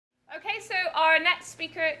so our next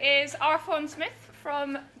speaker is Arfon Smith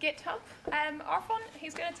from GitHub. Arfon,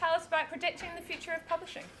 he's going to tell us about predicting the future of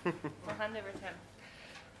publishing. I'll hand over to him.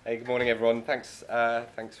 Hey, good morning, everyone. Thanks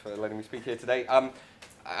for letting me speak here today.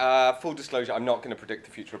 Full disclosure, I'm not going to predict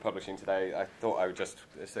the future of publishing today. I thought I would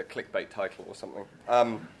it's a clickbait title or something.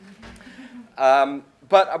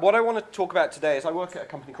 But what I want to talk about today is I work at a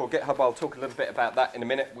company called GitHub. I'll talk a little bit about that in a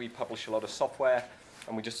minute. We publish a lot of software,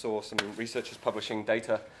 and we just saw some researchers publishing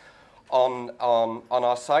data on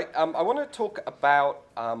our site. I want to talk about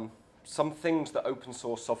some things that open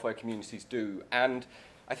source software communities do, and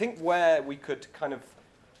I think where we could kind of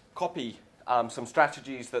copy some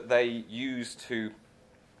strategies that they use to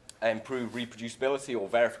improve reproducibility or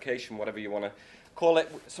verification, whatever you want to call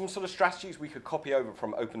it, some sort of strategies we could copy over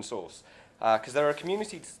from open source. Because there are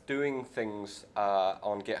communities doing things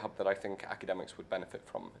on GitHub that I think academics would benefit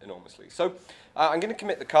from enormously. So I'm going to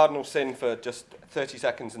commit the cardinal sin for just 30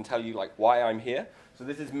 seconds and tell you why I'm here. So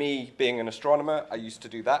this is me being an astronomer. I used to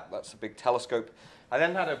do that. That's a big telescope. I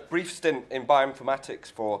then had a brief stint in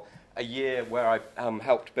bioinformatics for a year where I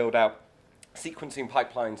helped build out sequencing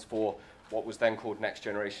pipelines for what was then called next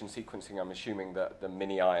generation sequencing. I'm assuming that the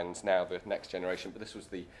mini ions now the next generation, but this was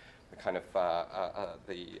the kind of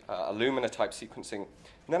Illumina type sequencing.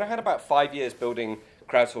 And then I had about 5 years building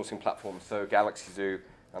crowdsourcing platforms. So Galaxy Zoo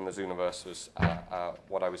and the Zooniverse was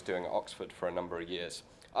what I was doing at Oxford for a number of years.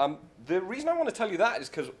 The reason I want to tell you that is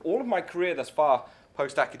because all of my career thus far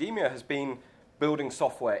post-academia has been building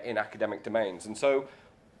software in academic domains. And so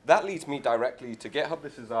that leads me directly to GitHub.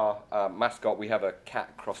 This is our mascot. We have a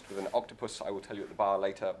cat crossed with an octopus. I will tell you at the bar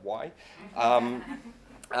later why. And,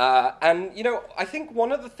 I think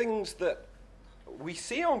one of the things that we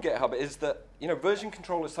see on GitHub is that, version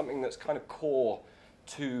control is something that's kind of core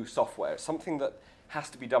to software. It's something that has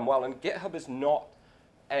to be done well. And GitHub is not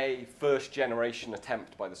a first-generation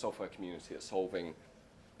attempt by the software community at solving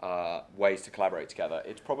ways to collaborate together.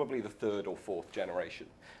 It's probably the third or fourth generation.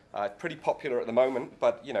 It's pretty popular at the moment,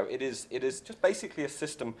 but it is just basically a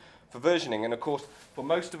system for versioning. And of course, for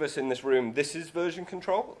most of us in this room, this is version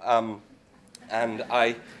control. And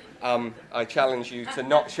I challenge you to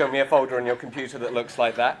not show me a folder on your computer that looks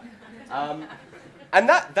like that. And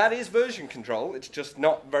that is version control. It's just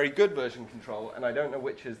not very good version control, and I don't know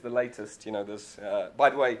which is the latest. There's. By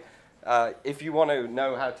the way, if you want to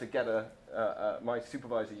know how to get my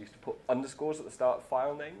supervisor used to put underscores at the start of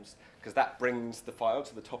file names, because that brings the file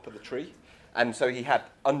to the top of the tree. And so he had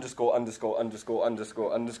underscore, underscore, underscore,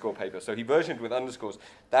 underscore, underscore paper. So he versioned with underscores.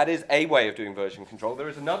 That is a way of doing version control. There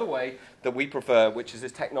is another way that we prefer, which is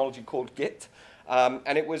this technology called Git.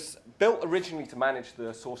 And it was built originally to manage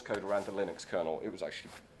the source code around the Linux kernel. It was actually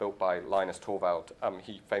built by Linus Torvald.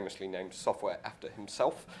 He famously named software after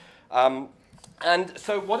himself. And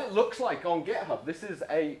so what it looks like on GitHub, this is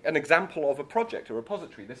an example of a project, a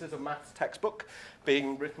repository. This is a maths textbook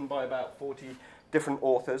being written by about 40 different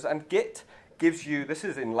authors. And Git gives you, this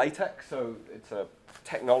is in LaTeX, so it's a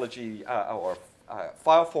technology or a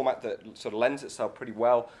file format that sort of lends itself pretty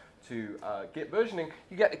well to Git versioning.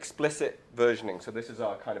 You get explicit versioning. So this is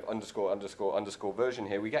our kind of underscore, underscore, underscore version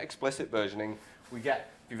here. We get explicit versioning. We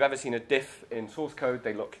get, if you've ever seen a diff in source code,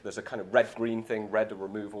 there's a kind of red-green thing, red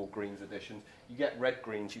removal, greens addition. You get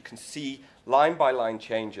red-greens. You can see line-by-line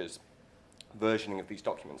changes, versioning of these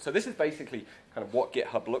documents. So this is basically kind of what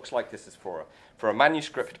GitHub looks like. This is for a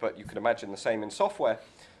manuscript, but you can imagine the same in software.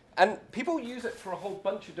 And people use it for a whole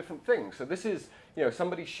bunch of different things. So this is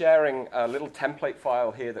somebody sharing a little template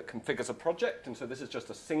file here that configures a project. And so this is just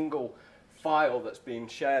a single file that's being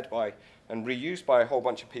shared by and reused by a whole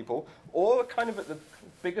bunch of people. Or kind of at the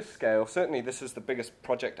biggest scale, certainly this is the biggest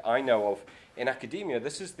project I know of in academia.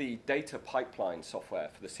 This is the data pipeline software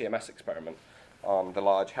for the CMS experiment on the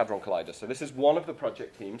Large Hadron Collider. So this is one of the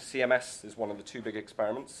project teams. CMS is one of the two big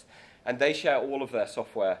experiments. And they share all of their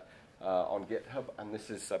software on GitHub. And this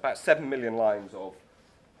is about 7 million lines of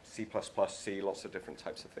C++, C, lots of different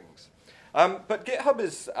types of things. But GitHub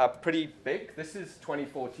is pretty big. This is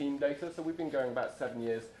 2014 data, so we've been going about 7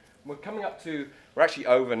 years. We're actually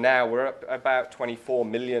over now. We're at about 24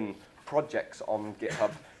 million projects on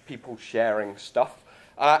GitHub, people sharing stuff.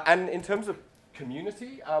 And in terms of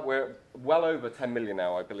community, we're well over 10 million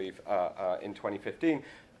now, I believe, in 2015.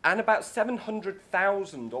 And about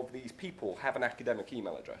 700,000 of these people have an academic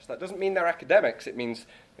email address. That doesn't mean they're academics. It means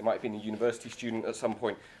they might have been a university student at some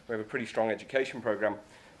point. We have a pretty strong education program.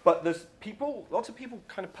 But there's lots of people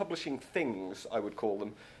kind of publishing things, I would call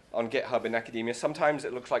them, on GitHub in academia. Sometimes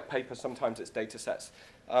it looks like paper, sometimes it's data sets.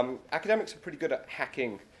 Academics are pretty good at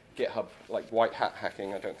hacking GitHub, like white hat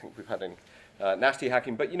hacking. I don't think we've had any nasty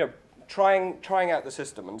hacking, but trying out the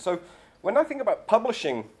system. And so when I think about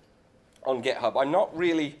publishing on GitHub. I'm not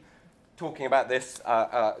really talking about this.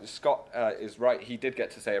 Scott is right. He did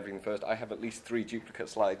get to say everything first. I have at least 3 duplicate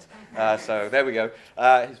slides. So there we go.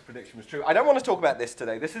 His prediction was true. I don't want to talk about this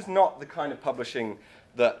today. This is not the kind of publishing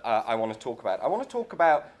that I want to talk about. I want to talk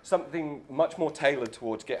about something much more tailored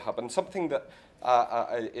towards GitHub and something that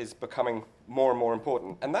is becoming more and more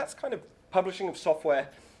important. And that's kind of publishing of software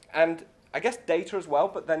and I guess data as well,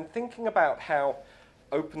 but then thinking about how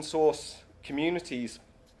open source communities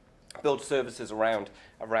build services around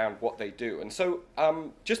what they do. And so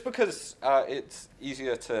just because it's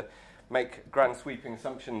easier to make grand sweeping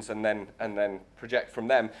assumptions and then project from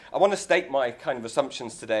them, I want to state my kind of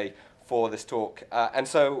assumptions today for this talk. And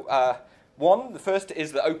so the first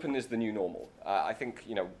is that open is the new normal. I think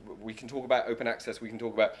we can talk about open access, we can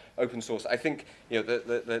talk about open source. I think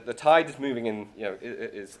the tide is moving in,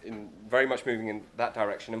 is very much moving in that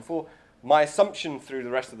direction. And for my assumption through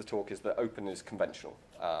the rest of the talk is that open is conventional.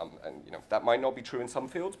 And that might not be true in some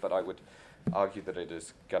fields, but I would argue that it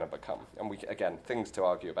is going to become. And again, things to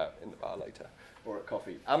argue about in the bar later or at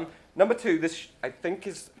coffee. Number 2, this I think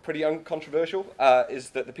is pretty uncontroversial,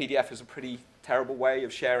 is that the PDF is a pretty terrible way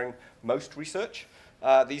of sharing most research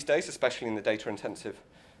these days, especially in the data-intensive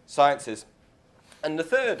sciences. And the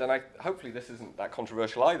third, and hopefully this isn't that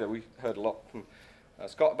controversial either, we heard a lot from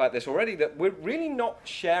Scott about this already, that we're really not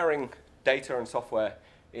sharing data and software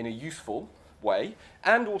in a useful way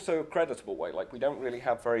and also a creditable way. Like we don't really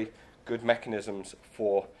have very good mechanisms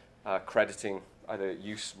for crediting either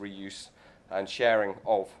use, reuse, and sharing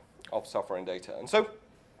of software and data. And so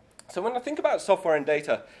when I think about software and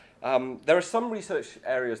data, there are some research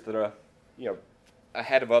areas that are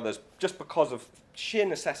ahead of others just because of sheer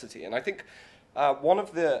necessity. And I think one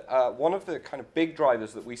of the kind of big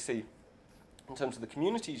drivers that we see in terms of the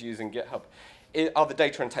communities using GitHub are the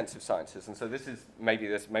data-intensive sciences. And so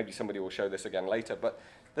maybe somebody will show this again later, but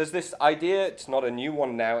there's this idea, it's not a new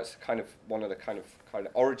one now, it's kind of one of the kind of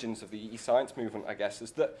origins of the e-science movement, I guess,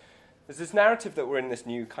 is that there's this narrative that we're in this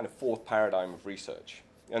new kind of 4th paradigm of research.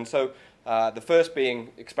 And so the first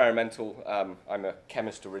being experimental. I'm a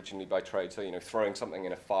chemist originally by trade, so throwing something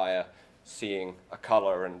in a fire, seeing a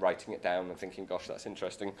color and writing it down and thinking, gosh, that's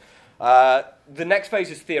interesting. The next phase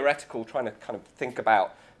is theoretical, trying to kind of think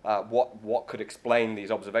about what could explain these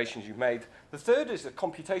observations you've made. The third is the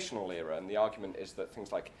computational era, and the argument is that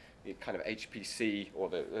things like the kind of HPC or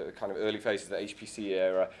the kind of early phases of the HPC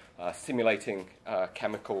era, simulating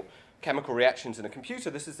chemical reactions in a computer.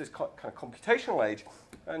 This is this kind of computational age,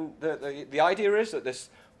 and the idea is that this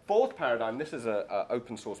 4th paradigm. This is an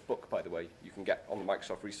open source book, by the way, you can get on the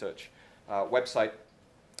Microsoft Research website.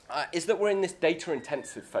 Is that we're in this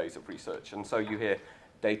data-intensive phase of research, and so you hear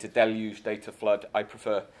data deluge, data flood. I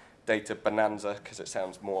prefer data bonanza because it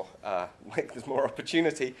sounds more like there's more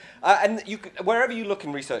opportunity. And wherever you look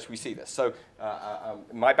in research, we see this. So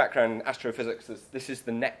my background in astrophysics is this is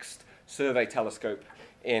the next survey telescope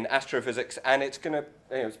in astrophysics, and it's going to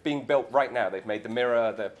it's being built right now. They've made the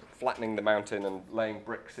mirror, they're flattening the mountain and laying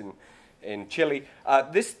bricks in Chile.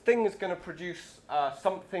 This thing is going to produce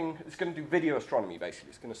something, it's going to do video astronomy, basically.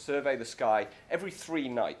 It's going to survey the sky every 3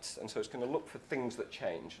 nights, and so it's going to look for things that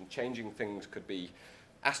change, and changing things could be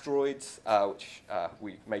asteroids, which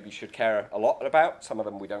we maybe should care a lot about. Some of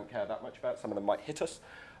them we don't care that much about. Some of them might hit us.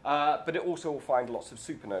 But it also will find lots of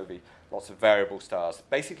supernovae, lots of variable stars,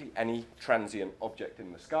 basically any transient object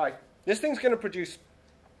in the sky. This thing's going to produce,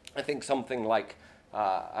 I think, something like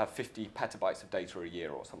 50 petabytes of data a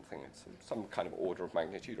year or something. It's some kind of order of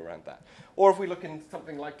magnitude around that. Or if we look in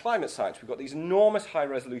something like climate science, we've got these enormous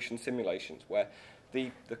high-resolution simulations where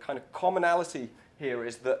the kind of commonality here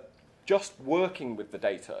is that just working with the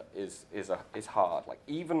data is hard. Like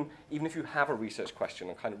even if you have a research question,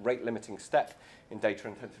 a kind of rate-limiting step in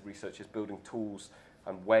data-intensive research is building tools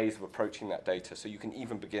and ways of approaching that data so you can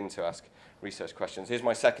even begin to ask research questions. Here's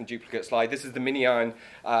my second duplicate slide. This is the mini-iron.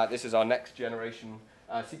 This is our next generation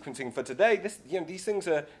sequencing for today. These things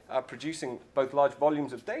are producing both large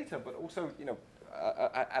volumes of data, but also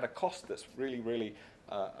at a cost that's really, really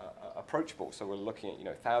approachable. So we're looking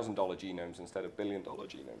at $1,000 genomes instead of billion-dollar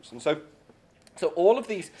genomes. And so all of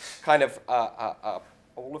these kind of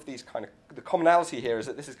the commonality here is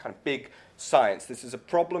that this is kind of big science. This is a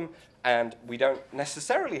problem, and we don't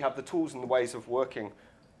necessarily have the tools and the ways of working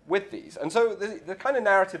with these. And so the kind of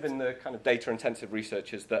narrative in the kind of data-intensive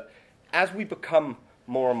research is that as we become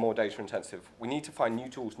more and more data-intensive, we need to find new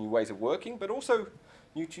tools, new ways of working, but also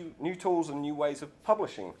new tools and new ways of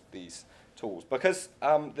publishing these tools. Because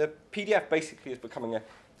the PDF basically is becoming an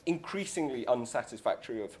increasingly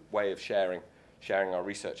unsatisfactory way of sharing our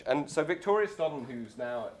research. And so Victoria Stodden, who's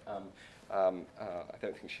now I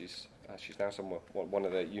don't think she's She's now somewhere, one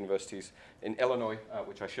of the universities in Illinois,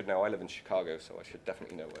 which I should know. I live in Chicago, so I should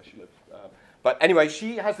definitely know where she lives. But anyway,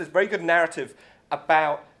 she has this very good narrative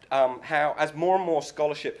about how, as more and more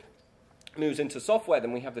scholarship moves into software,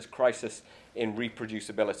 then we have this crisis in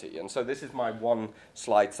reproducibility. And so this is my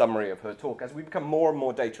one-slide summary of her talk. As we become more and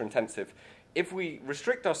more data intensive, if we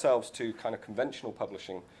restrict ourselves to kind of conventional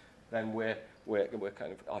publishing, then we're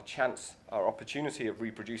kind of our opportunity of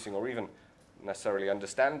reproducing or even necessarily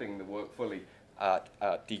understanding the work fully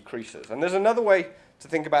decreases. And there's another way to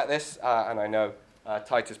think about this, and I know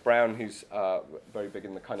Titus Brown, who's very big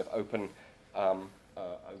in the kind of open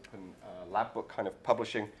lab book kind of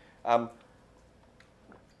publishing,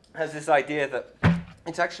 has this idea that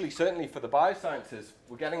it's actually, certainly for the biosciences,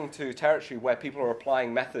 we're getting to territory where people are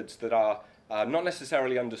applying methods that are not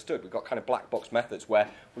necessarily understood. We've got kind of black box methods where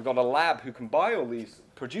we've got a lab who can buy all these,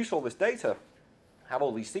 produce all this data, have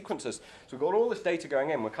all these sequences. So we've got all this data going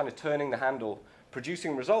in. We're kind of turning the handle,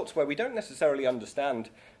 producing results where we don't necessarily understand,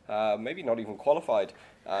 maybe not even qualified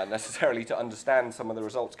necessarily to understand some of the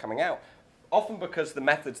results coming out. Often because the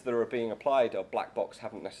methods that are being applied are black box,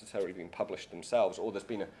 haven't necessarily been published themselves, or there's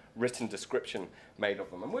been a written description made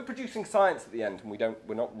of them. And we're producing science at the end, and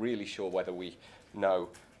we're not really sure whether we know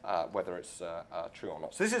whether it's true or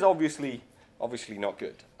not. So this is obviously not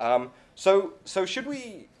good. So should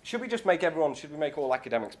we just make should we make all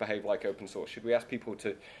academics behave like open source? Should we ask people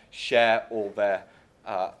to share all their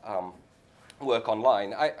work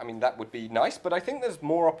online? I mean, that would be nice, but I think there's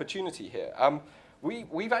more opportunity here.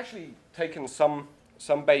 We've actually taken some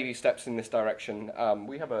baby steps in this direction.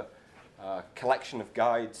 We have a collection of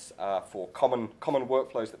guides for common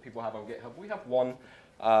workflows that people have on GitHub. We have one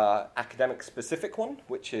academic-specific one,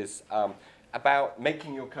 which is about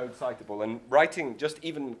making your code citable and writing. Just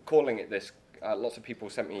even calling it this, lots of people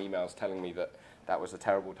sent me emails telling me that was a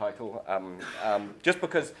terrible title. Just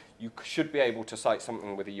because you should be able to cite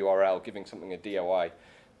something with a URL, giving something a DOI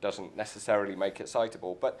doesn't necessarily make it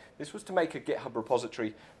citable. But this was to make a GitHub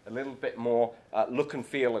repository a little bit more look and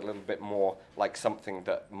feel a little bit more like something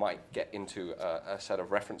that might get into a set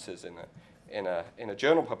of references in a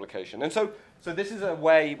journal publication. And so this is a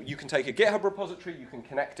way you can take a GitHub repository, you can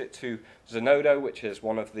connect it to Zenodo, which is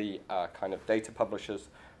one of the kind of data publishers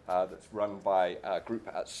that's run by a group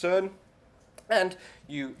at CERN. And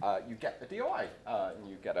you get the DOI,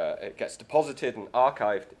 and it gets deposited and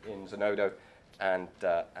archived in Zenodo. And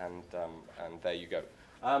there you go.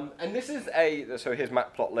 And this is so here's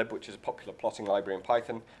matplotlib, which is a popular plotting library in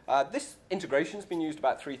Python. This integration's been used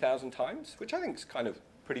about 3,000 times, which I think is kind of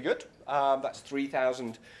pretty good. That's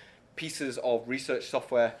 3,000 pieces of research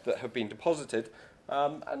software that have been deposited.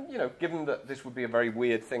 And given that this would be a very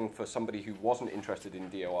weird thing for somebody who wasn't interested in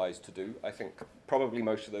DOIs to do, I think probably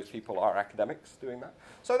most of those people are academics doing that.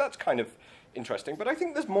 So that's kind of interesting, but I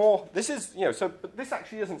think there's more. This is, but this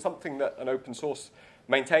actually isn't something that an open source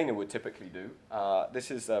maintainer would typically do.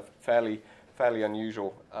 This is a fairly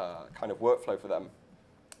unusual kind of workflow for them.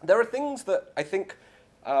 There are things that I think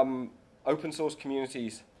open source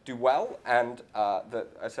communities do well, and that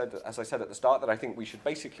as I said at the start, that I think we should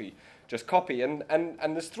basically just copy. And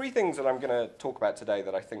there's three things that I'm going to talk about today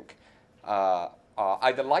that I think are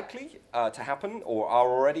either likely to happen, or are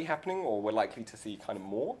already happening, or we're likely to see kind of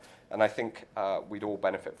more, and I think we'd all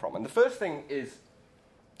benefit from. And the first thing is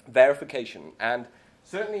verification, and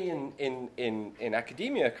certainly in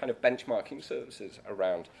academia, kind of benchmarking services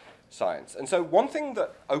around science. And so one thing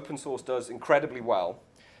that open source does incredibly well,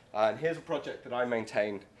 and here's a project that I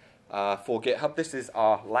maintain for GitHub. This is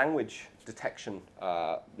our language detection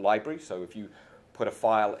library. So if you put a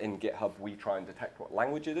file in GitHub, we try and detect what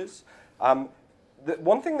language it is. The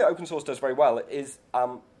one thing that open source does very well is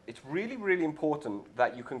it's really, really important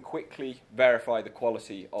that you can quickly verify the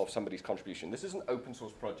quality of somebody's contribution. This is an open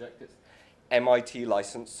source project. It's MIT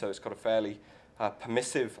licensed, so it's got a fairly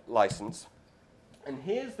permissive license. And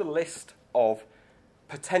here's the list of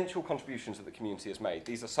potential contributions that the community has made.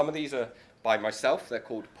 Some of these are by myself. They're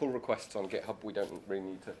called pull requests on GitHub. We don't really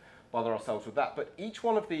need to bother ourselves with that. But each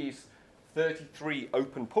one of these 33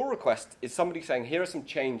 open pull requests is somebody saying, here are some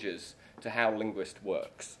changes to how Linguist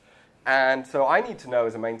works. And so I need to know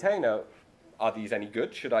as a maintainer, are these any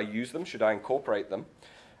good? Should I use them? Should I incorporate them?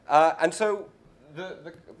 And so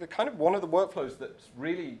the kind of one of the workflows that's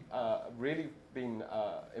really been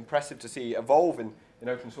impressive to see evolve in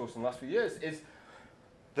open source in the last few years is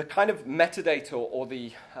the kind of metadata or the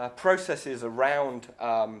processes around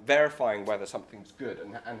verifying whether something's good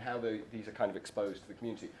and how these are kind of exposed to the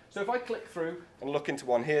community. So if I click through and look into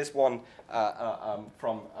one, here's one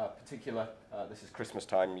from a particular, this is Christmas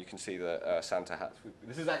time, you can see the Santa hats.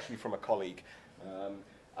 This is actually from a colleague.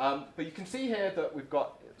 But you can see here that we've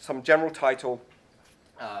got some general title.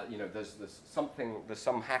 There's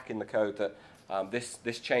some hack in the code that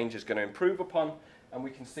this change is going to improve upon, and we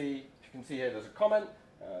can see, you can see here, there's a comment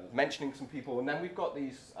mentioning some people, and then we've got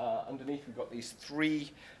these underneath. We've got these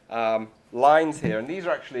 3 lines here, and these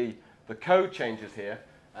are actually the code changes here.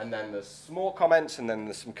 And then there's small comments, and then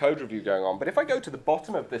there's some code review going on. But if I go to the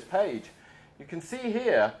bottom of this page, you can see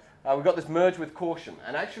here we've got this merge with caution.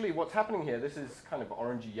 And actually, what's happening here? This is kind of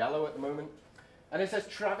orangey yellow at the moment. And it says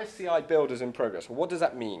Travis CI build is in progress. Well, what does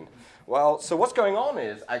that mean? Well, so what's going on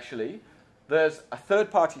is actually there's a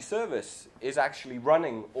third-party service is actually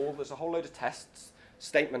running there's a whole load of tests,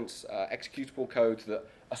 statements, executable codes that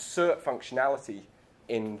assert functionality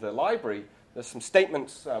in the library. There's some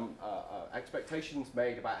statements, expectations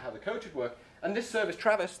made about how the code should work. And this service,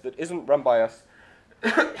 Travis, that isn't run by us,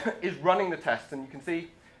 is running the tests. And you can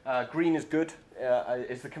see green is good,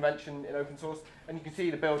 is the convention in open source. And you can see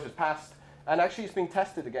the build has passed. And actually, it's being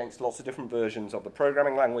tested against lots of different versions of the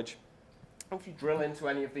programming language. If you drill into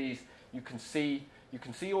any of these, you can see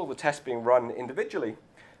all the tests being run individually.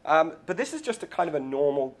 But this is just a kind of a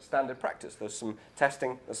normal standard practice. There's some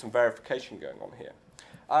testing, there's some verification going on here.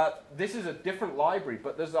 This is a different library,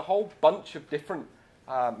 but there's a whole bunch of different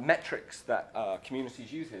metrics that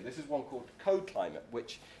communities use here. This is one called Code Climate,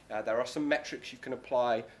 which there are some metrics you can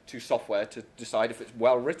apply to software to decide if it's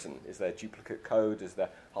well written. Is there duplicate code?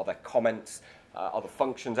 Are there comments? Are the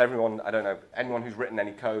functions? Anyone who's written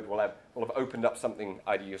any code will have opened up something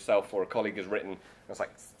either yourself or a colleague has written. It's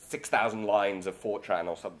like 6,000 lines of Fortran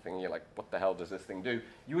or something. You're like, what the hell does this thing do?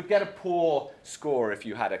 You would get a poor score if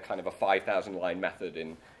you had a kind of a 5,000 line method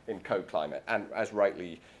in Code Climate, and as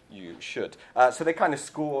rightly you should. So they kind of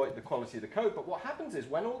score the quality of the code. But what happens is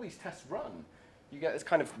when all these tests run, you get this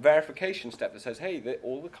kind of verification step that says, hey,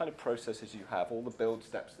 all the kind of processes you have, all the build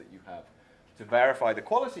steps that you have to verify the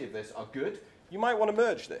quality of this are good. You might want to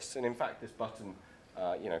merge this. And in fact, this button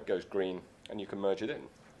goes green, and you can merge it in.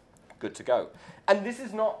 Good to go. And this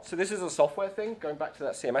is a software thing, going back to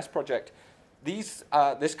that CMS project. This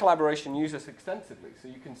collaboration uses extensively. So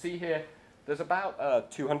you can see here, there's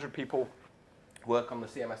about 200 people work on the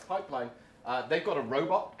CMS pipeline. They've got a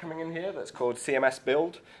robot coming in here that's called CMS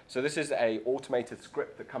Build. So this is a automated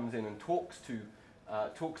script that comes in and talks to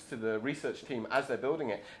the research team as they're building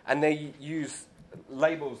it. And they use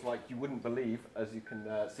labels like you wouldn't believe, as you can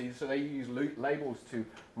see. So they use labels to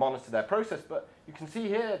monitor their process. But you can see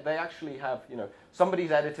here they actually have,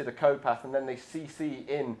 somebody's edited a code path, and then they CC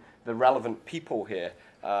in the relevant people here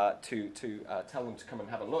to tell them to come and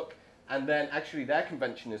have a look. And then actually their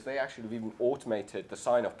convention is they actually have even automated the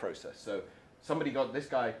sign-off process. So this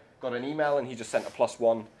guy got an email and he just sent a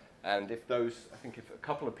 +1. And if a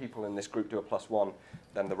couple of people in this group do a +1,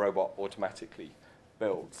 then the robot automatically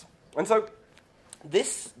builds. And so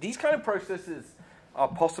these kind of processes are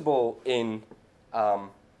possible in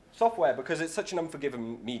software because it's such an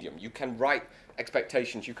unforgiving medium. You can write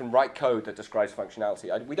expectations. You can write code that describes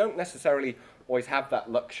functionality. We don't necessarily always have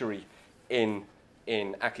that luxury in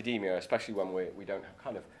academia, especially when we don't have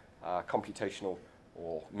kind of computational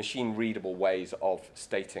or machine-readable ways of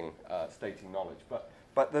stating knowledge.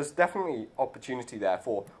 But there's definitely opportunity there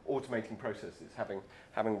for automating processes,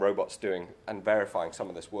 having robots doing and verifying some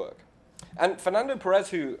of this work. And Fernando Perez,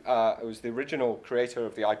 who was the original creator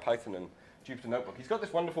of the IPython and Jupyter Notebook, he's got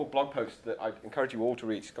this wonderful blog post that I encourage you all to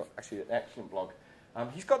read. He's got actually an excellent blog.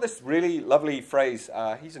 He's got this really lovely phrase.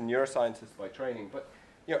 He's a neuroscientist by training, but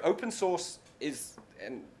open source is,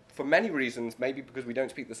 and for many reasons, maybe because we don't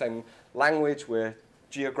speak the same language, we're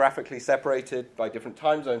geographically separated by different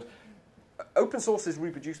time zones. Open source is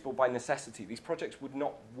reproducible by necessity. These projects would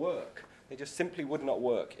not work. They just simply would not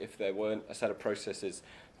work if there weren't a set of processes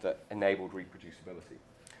that enabled reproducibility.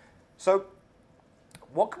 So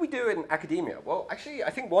what can we do in academia? Well, actually, I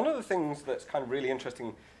think one of the things that's kind of really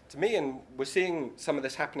interesting to me, and we're seeing some of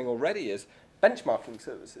this happening already, is benchmarking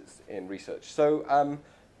services in research. So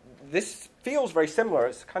this feels very similar.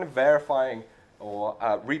 It's kind of verifying or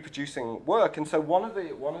reproducing work. And so one of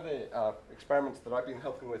the experiments that I've been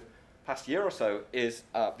helping with past year or so is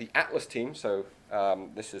the Atlas team. So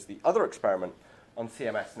this is the other experiment on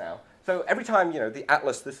CMS now. So every time, the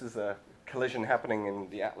Atlas, this is a collision happening in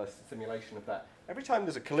the Atlas simulation of that. Every time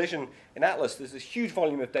there's a collision in Atlas, there's this huge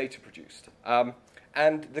volume of data produced.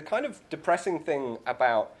 And the kind of depressing thing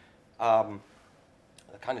about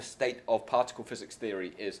the kind of state of particle physics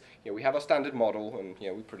theory is, we have our standard model, and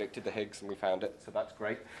we predicted the Higgs, and we found it, so that's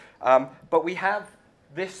great. But we have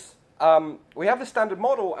this, the standard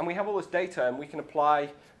model, and we have all this data, and we can apply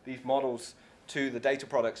these models to the data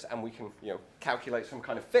products, and we can, calculate some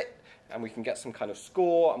kind of fit and we can get some kind of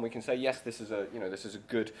score, and we can say, yes, this is a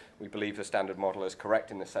good, we believe the standard model is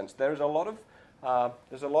correct in this sense. There's a lot of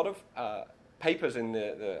papers in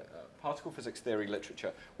the particle physics theory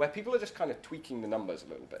literature where people are just kind of tweaking the numbers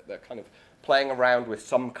a little bit. They're kind of playing around with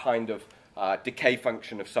some kind of decay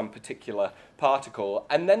function of some particular particle,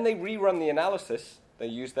 and then they rerun the analysis. They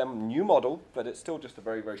use their new model, but it's still just a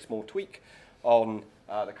very, very small tweak on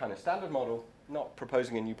the kind of standard model, not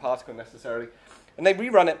proposing a new particle necessarily. And they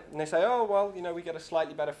rerun it, and they say, oh, well, we get a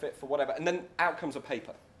slightly better fit for whatever. And then out comes a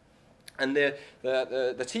paper. And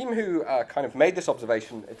the team who kind of made this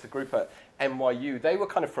observation, it's a group at NYU, they were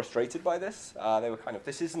kind of frustrated by this. They were kind of,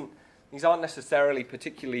 these aren't necessarily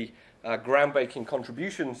particularly groundbreaking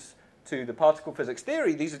contributions to the particle physics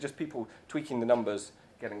theory. These are just people tweaking the numbers,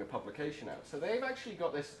 getting a publication out. So they've actually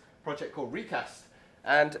got this project called Recast.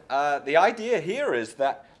 And the idea here is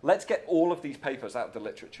that let's get all of these papers out of the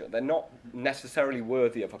literature. They're not necessarily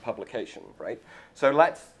worthy of a publication, right? So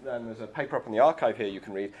there's a paper up in the archive here you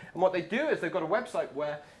can read. And what they do is they've got a website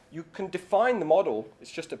where you can define the model.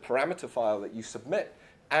 It's just a parameter file that you submit.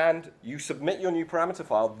 And you submit your new parameter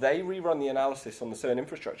file. They rerun the analysis on the CERN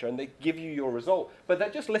infrastructure, and they give you your result. But they're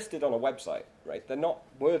just listed on a website, right? They're not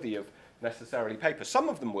worthy of necessarily papers. Some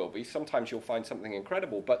of them will be. Sometimes you'll find something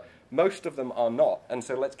incredible, but most of them are not. And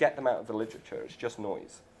so let's get them out of the literature. It's just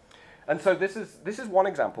noise. And so this is one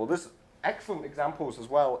example. There's excellent examples as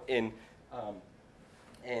well in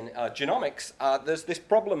genomics. There's this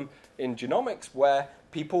problem in genomics where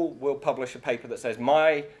people will publish a paper that says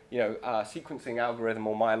my sequencing algorithm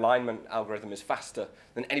or my alignment algorithm is faster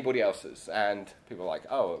than anybody else's. And people are like,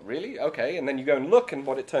 oh, really? Okay. And then you go and look, and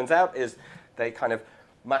what it turns out is they kind of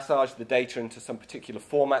massage the data into some particular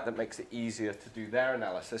format that makes it easier to do their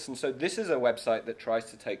analysis. And so this is a website that tries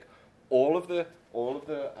to take all of the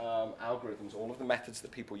algorithms, all of the methods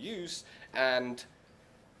that people use, and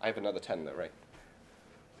I have another 10 there, right?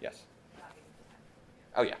 Yes.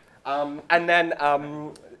 Oh yeah. And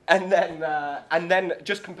then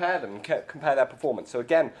just compare them, compare their performance. So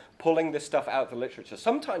again, pulling this stuff out of the literature.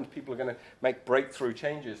 Sometimes people are going to make breakthrough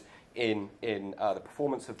changes in the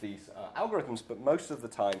performance of these algorithms, but most of the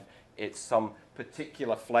time it's some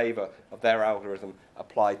particular flavor of their algorithm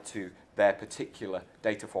applied to their particular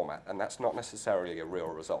data format, and that's not necessarily a real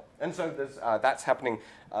result. And so that's happening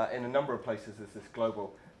in a number of places. There's this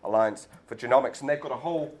Global Alliance for Genomics, and they've got a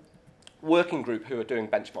whole working group who are doing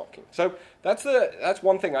benchmarking. So that's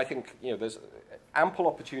one thing I think there's ample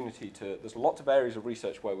opportunity there's lots of areas of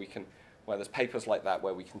research where there's papers like that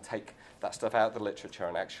where we can take that stuff out of the literature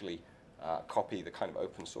and actually copy the kind of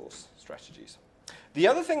open source strategies. The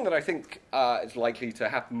other thing that I think is likely to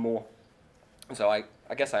happen more, so I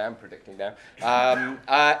guess I am predicting now,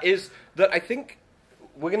 is that I think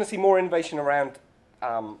we're going to see more innovation around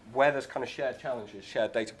where there's kind of shared challenges,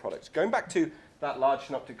 shared data products. Going back to that Large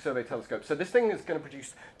Synoptic Survey Telescope. So this thing is going to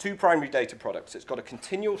produce two primary data products. It's got a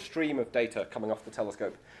continual stream of data coming off the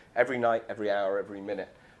telescope every night, every hour, every minute.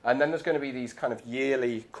 And then there's going to be these kind of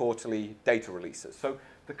yearly, quarterly data releases. So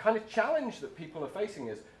the kind of challenge that people are facing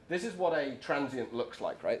is, this is what a transient looks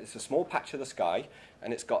like, right? It's a small patch of the sky,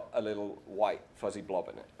 and it's got a little white fuzzy blob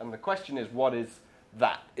in it. And the question is, what is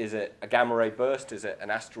that? Is it a gamma ray burst? Is it an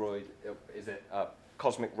asteroid? Is it a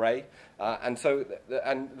cosmic ray? And so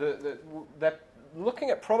they're looking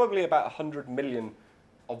at probably about 100 million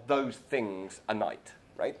of those things a night,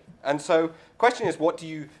 right? And so the question is, what do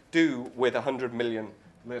you do with 100 million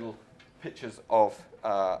little pictures of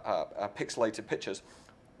pixelated pictures?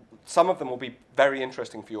 Some of them will be very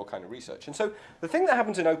interesting for your kind of research. And so the thing that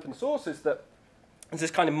happens in open source is that there's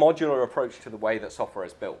this kind of modular approach to the way that software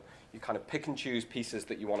is built. You kind of pick and choose pieces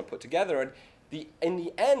that you want to put together, and in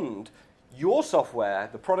the end, your software,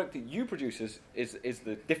 the product that you produce, is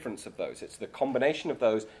the difference of those. It's the combination of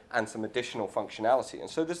those and some additional functionality. And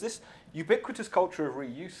so there's this ubiquitous culture of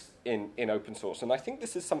reuse in open source, and I think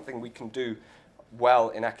this is something we can do well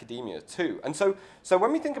in academia too. And so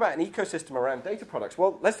when we think about an ecosystem around data products,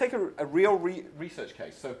 well, let's take a real research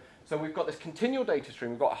case. So we've got this continual data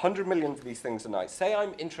stream. We've got 100 million of these things a night. Say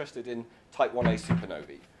I'm interested in type 1a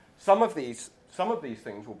supernovae. Some of these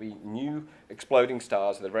things will be new exploding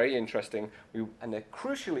stars. They're very interesting. And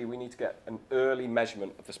crucially, we need to get an early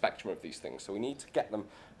measurement of the spectrum of these things. So we need to get them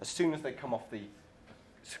as soon as they come off the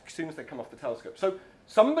telescope. So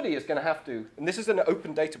somebody is going to have to, and this is an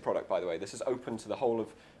open data product, by the way. This is open to the whole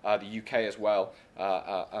of the UK as well.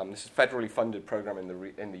 This is a federally funded program in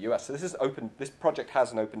the US. So this is open. This project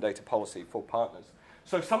has an open data policy for partners.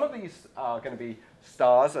 So some of these are going to be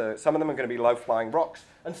stars, some of them are going to be low-flying rocks,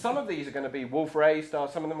 and some of these are going to be Wolf-Rayet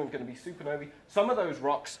stars, some of them are going to be supernovae. Some of those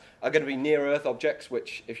rocks are going to be near-Earth objects,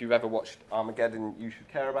 which, if you've ever watched Armageddon, you should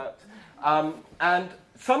care about. And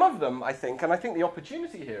some of them, I think, and I think the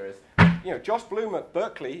opportunity here is, Josh Bloom at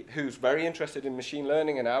Berkeley, who's very interested in machine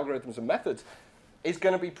learning and algorithms and methods, is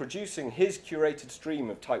going to be producing his curated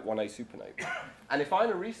stream of type 1a supernovae. And if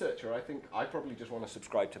I'm a researcher, I think I probably just want to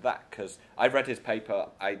subscribe to that, because I've read his paper,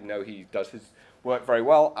 I know he does his work very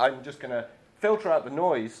well. I'm just going to filter out the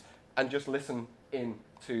noise and just listen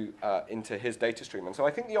into his data stream. And so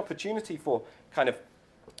I think the opportunity for kind of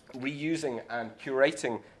reusing and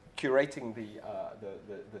curating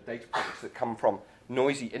the data products that come from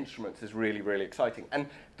noisy instruments is really, really exciting. And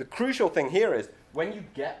the crucial thing here is, when you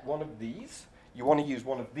get one of these, you want to use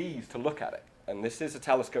one of these to look at it. And this is a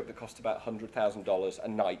telescope that costs about $100,000 a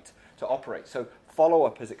night to operate. So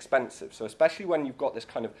follow-up is expensive. So especially when you've got this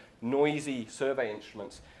kind of noisy survey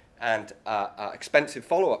instruments and expensive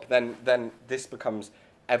follow-up, then this becomes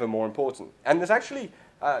ever more important. And there's actually,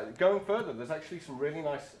 going further, there's actually some really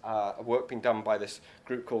nice work being done by this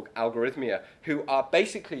group called Algorithmia, who are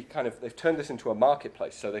basically they've turned this into a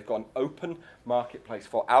marketplace. So they've got an open marketplace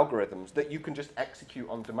for algorithms that you can just execute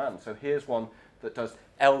on demand. So here's one that does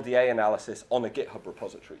LDA analysis on a GitHub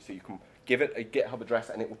repository. So you can give it a GitHub address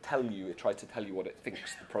and it will tell you, it tries to tell you what it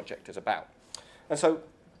thinks the project is about. And so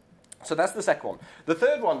that's the second one. The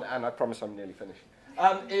third one, and I promise I'm nearly finished,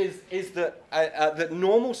 is that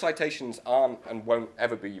normal citations aren't and won't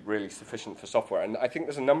ever be really sufficient for software. And I think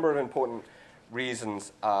there's a number of important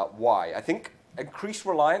reasons why. I think increased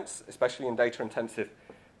reliance, especially in data-intensive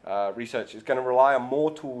research, is going to rely on more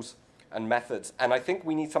tools and methods. And I think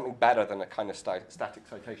we need something better than a kind of static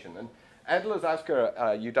citation. And Ed Lazowska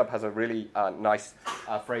at UW has a really nice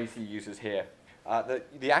phrase he uses here.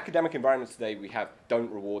 The academic environments today we have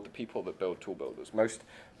don't reward the people that build tool builders. Most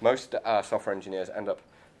software engineers end up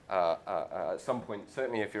at some point,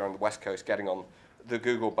 certainly if you're on the West Coast, getting on the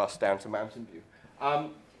Google bus down to Mountain View.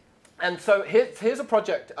 And so here's a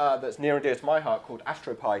project that's near and dear to my heart called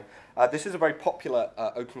AstroPi. This is a very popular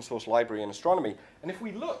open source library in astronomy. And if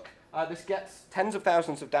we look, this gets tens of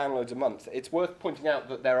thousands of downloads a month. It's worth pointing out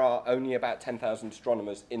that there are only about 10,000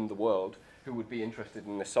 astronomers in the world who would be interested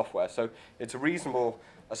in this software. So it's a reasonable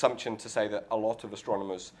assumption to say that a lot of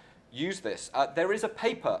astronomers use this. There is a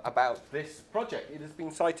paper about this project. It has been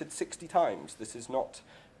cited 60 times. This is not.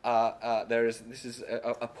 This is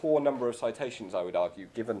a poor number of citations, I would argue,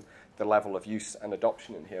 given the level of use and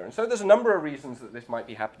adoption in here. And so there's a number of reasons that this might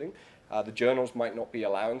be happening. The journals might not be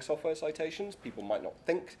allowing software citations. People might not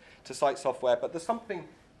think to cite software, but there's something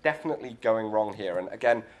definitely going wrong here. And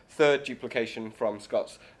again, third duplication from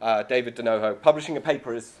Scott's David Donoho. Publishing a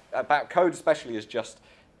paper is about code especially is just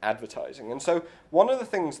advertising. And so one of the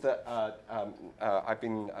things that I've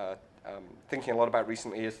been thinking a lot about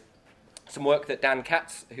recently is some work that Dan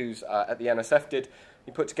Katz, who's at the NSF, did. He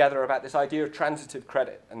put together about this idea of transitive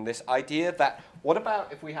credit, and this idea that what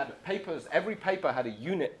about if we had papers, every paper had a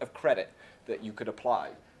unit of credit that you could apply.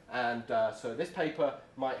 And so this paper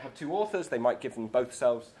might have two authors, they might give them both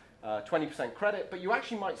selves 20% credit, but you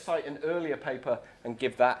actually might cite an earlier paper and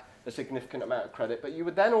give that a significant amount of credit, but you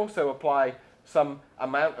would then also apply some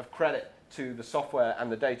amount of credit to the software and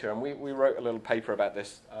the data. And we wrote a little paper about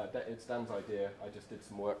this. It's Dan's idea. I just did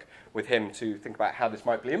some work with him to think about how this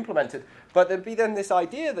might be implemented. But there'd be then this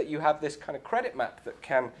idea that you have this kind of credit map that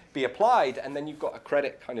can be applied, and then you've got a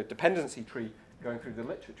credit kind of dependency tree going through the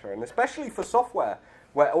literature. And especially for software,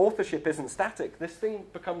 where authorship isn't static, this thing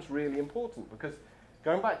becomes really important. Because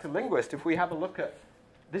going back to Linguist, if we have a look at,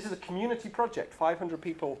 this is a community project, 500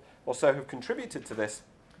 people or so have contributed to this.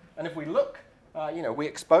 And if we look, we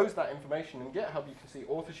expose that information in GitHub. You can see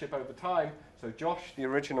authorship over time. So Josh, the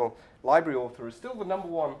original library author, is still the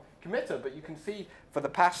 #1 committer, but you can see for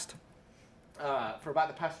about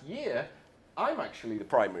the past year, I'm actually the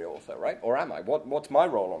primary author, right? Or am I? What's my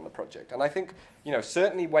role on the project? And I think,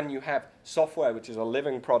 certainly when you have software, which is a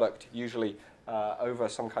living product, usually over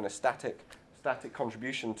some kind of static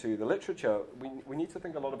contribution to the literature, we need to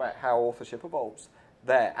think a lot about how authorship evolves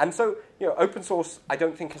there. And so, open source, I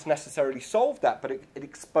don't think has necessarily solved that, but it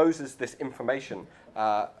exposes this information.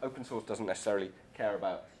 Open source doesn't necessarily care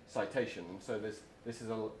about citation. And so this is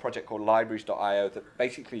a project called libraries.io that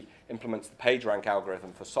basically implements the PageRank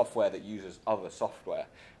algorithm for software that uses other software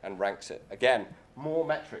and ranks it. Again, more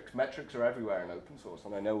metrics. Metrics are everywhere in open source,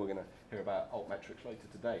 and I know we're going to hear about altmetrics later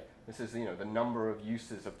today. This is, the number of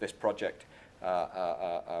uses of this project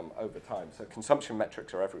over time. So consumption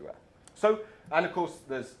metrics are everywhere. So, and of course,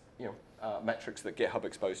 there's metrics that GitHub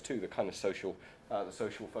exposed to, the kind of social, the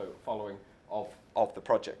social following of the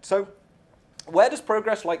project. So where does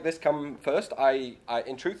progress like this come first?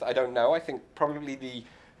 In truth, I don't know. I think probably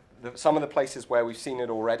some of the places where we've seen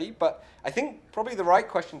it already, but I think probably the right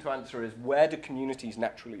question to answer is, where do communities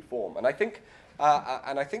naturally form? And I think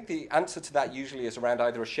the answer to that usually is around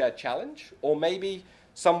either a shared challenge or maybe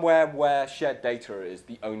somewhere where shared data is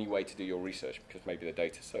the only way to do your research, because maybe the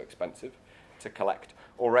data is so expensive to collect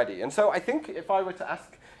already. And so I think if I were to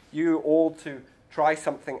ask you all to try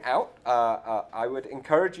something out, I would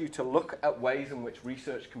encourage you to look at ways in which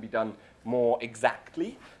research can be done more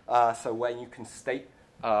exactly. So when you can state,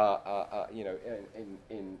 you know,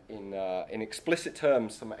 in explicit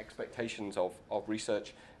terms, some expectations of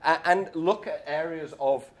research, and look at areas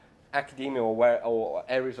of academia or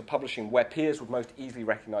areas of publishing where peers would most easily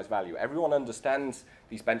recognize value. Everyone understands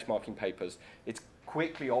these benchmarking papers. It's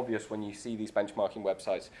quickly obvious when you see these benchmarking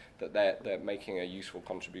websites that they're making a useful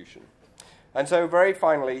contribution. And so very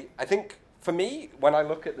finally, I think for me, when I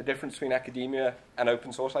look at the difference between academia and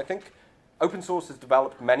open source, I think open source has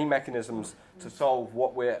developed many mechanisms to solve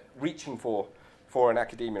what we're reaching for in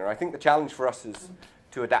academia. And I think the challenge for us is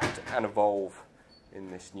to adapt and evolve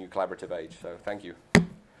in this new collaborative age. So thank you.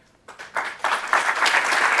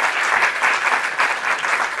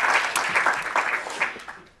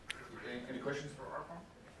 Any questions for Arfon?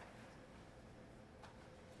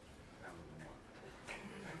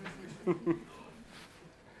 I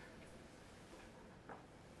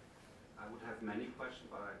would have many questions,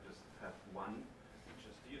 but I just have one, which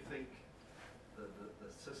is, do you think the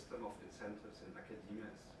system of incentives in academia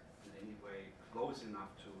is in any way close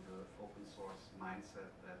enough to the open source mindset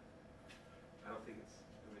that I don't think it's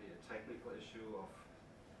really a technical issue of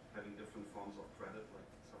having different forms of credit, like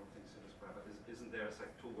some of the things you describe, but isn't there like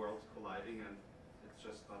two worlds colliding and it's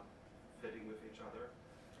just not fitting with each other?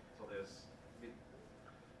 So there's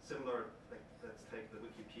similar, like let's take the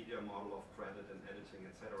Wikipedia model of credit and editing,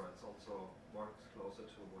 etc. It's also works closer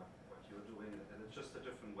to what you're doing, and it's just a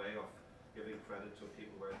different way of giving credit to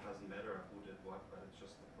people where it doesn't matter who did what, but it's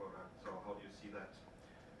just the product. So how do you see that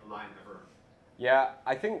line ever? Yeah,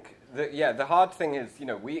 I think the hard thing is, you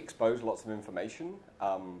know, we expose lots of information,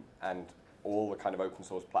 and all the kind of open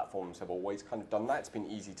source platforms have always kind of done that. It's been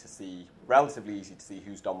easy to see, relatively easy to see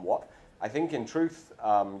who's done what. I think in truth,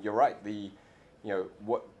 you're right.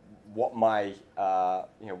 What my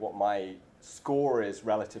score is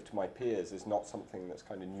relative to my peers is not something that's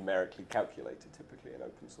kind of numerically calculated typically in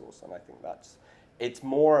open source, and I think it's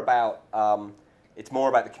more about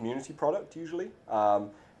the community product usually.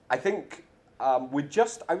 I think I would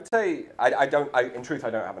say in truth I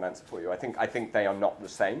don't have an answer for you. I think they are not the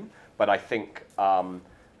same, but I think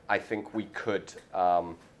we could.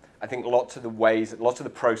 I think lots of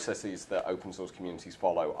the processes that open source communities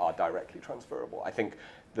follow are directly transferable. I think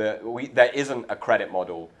there isn't a credit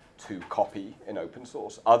model to copy in open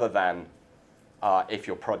source other than if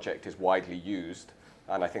your project is widely used,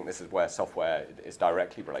 and I think this is where software is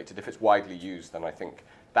directly related. If it's widely used, then I think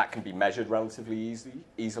that can be measured relatively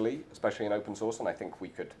easily, especially in open source, and I think we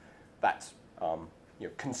could, that's,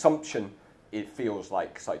 consumption, it feels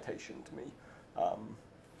like citation to me.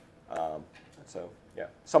 So, yeah,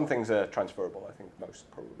 some things are transferable. I think most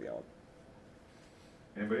probably aren't.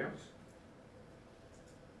 Anybody else?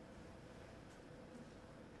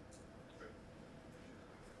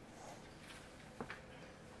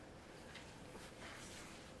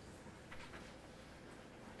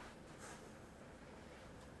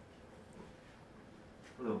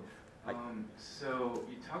 Hello. So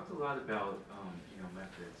you talked a lot about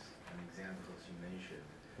methods and examples you mentioned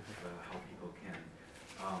about how people can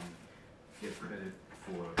get credit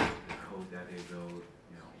for the code that they wrote,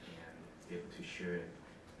 and be able to share it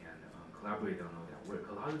and collaborate on all that work.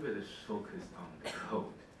 A lot of it is focused on the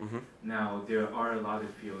code. Mm-hmm. Now there are a lot of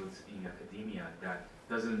fields in academia that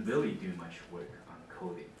doesn't really do much work on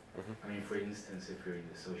coding. Mm-hmm. I mean, for instance, if you're in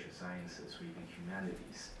the social sciences or even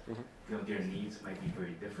humanities, Mm-hmm. their needs might be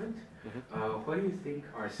very different. Mm-hmm. What do you think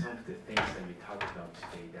are some of the things that we talked about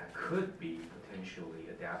today that could be potentially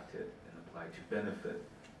adapted and applied to benefit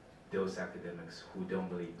those academics who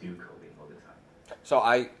don't really do coding all the time? So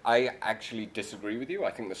I actually disagree with you.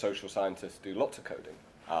 I think the social scientists do lots of coding.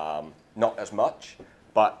 Not as much,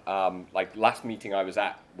 but like last meeting I was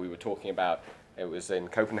at, we were talking about, it was in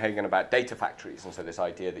Copenhagen, about data factories, and so this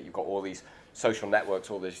idea that you've got all these social networks,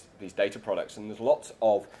 all these data products, and there's lots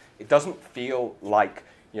of, it doesn't feel like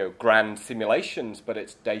grand simulations, but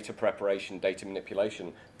it's data preparation, data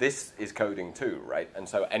manipulation. This is coding too, right? And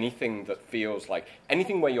so anything that feels like,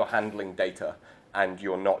 anything where you're handling data and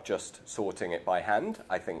you're not just sorting it by hand,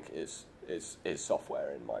 I think is is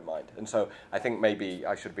software in my mind. And so I think maybe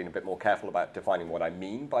I should have been a bit more careful about defining what I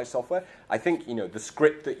mean by software. I think, you know, the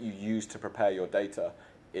script that you use to prepare your data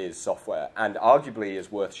is software, and arguably is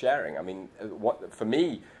worth sharing. I mean, for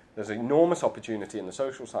me, there's an enormous opportunity in the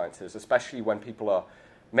social sciences, especially when people are,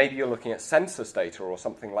 maybe you're looking at census data or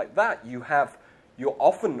something like that. You're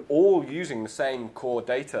often all using the same core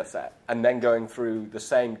data set and then going through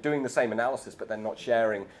doing the same analysis, but then not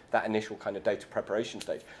sharing that initial kind of data preparation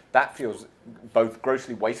stage. That feels both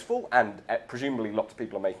grossly wasteful and presumably lots of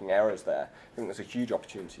people are making errors there. I think there's a huge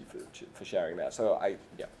opportunity for sharing that. So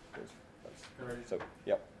yep.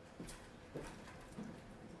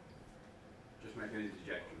 Just make an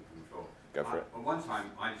interjection from the floor. Go for it. At one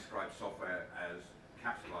time, I described software as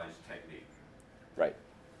capitalized technique. Right.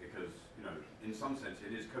 Because, you know, in some sense,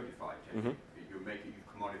 it is codified technique. You've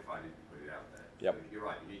commodified it, you put it out there. Yep. So you're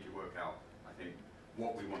right, you need to work out, I think,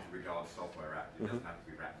 what we want to regard software as. It doesn't have to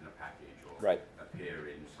be wrapped in a package or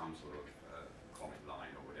appear in some sort of comment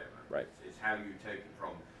line or whatever. Right. It's how you take it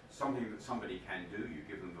from something that somebody can do, you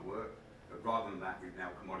give them the work, but rather than that, we've now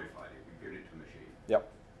commodified it. We've given it to a machine. Yep.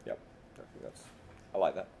 I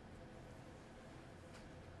like that.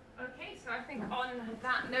 Okay, so I think on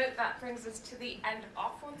that note, that brings us to the end of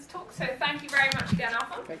Arfon's talk. So thank you very much again,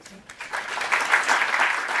 Arfon. Thanks.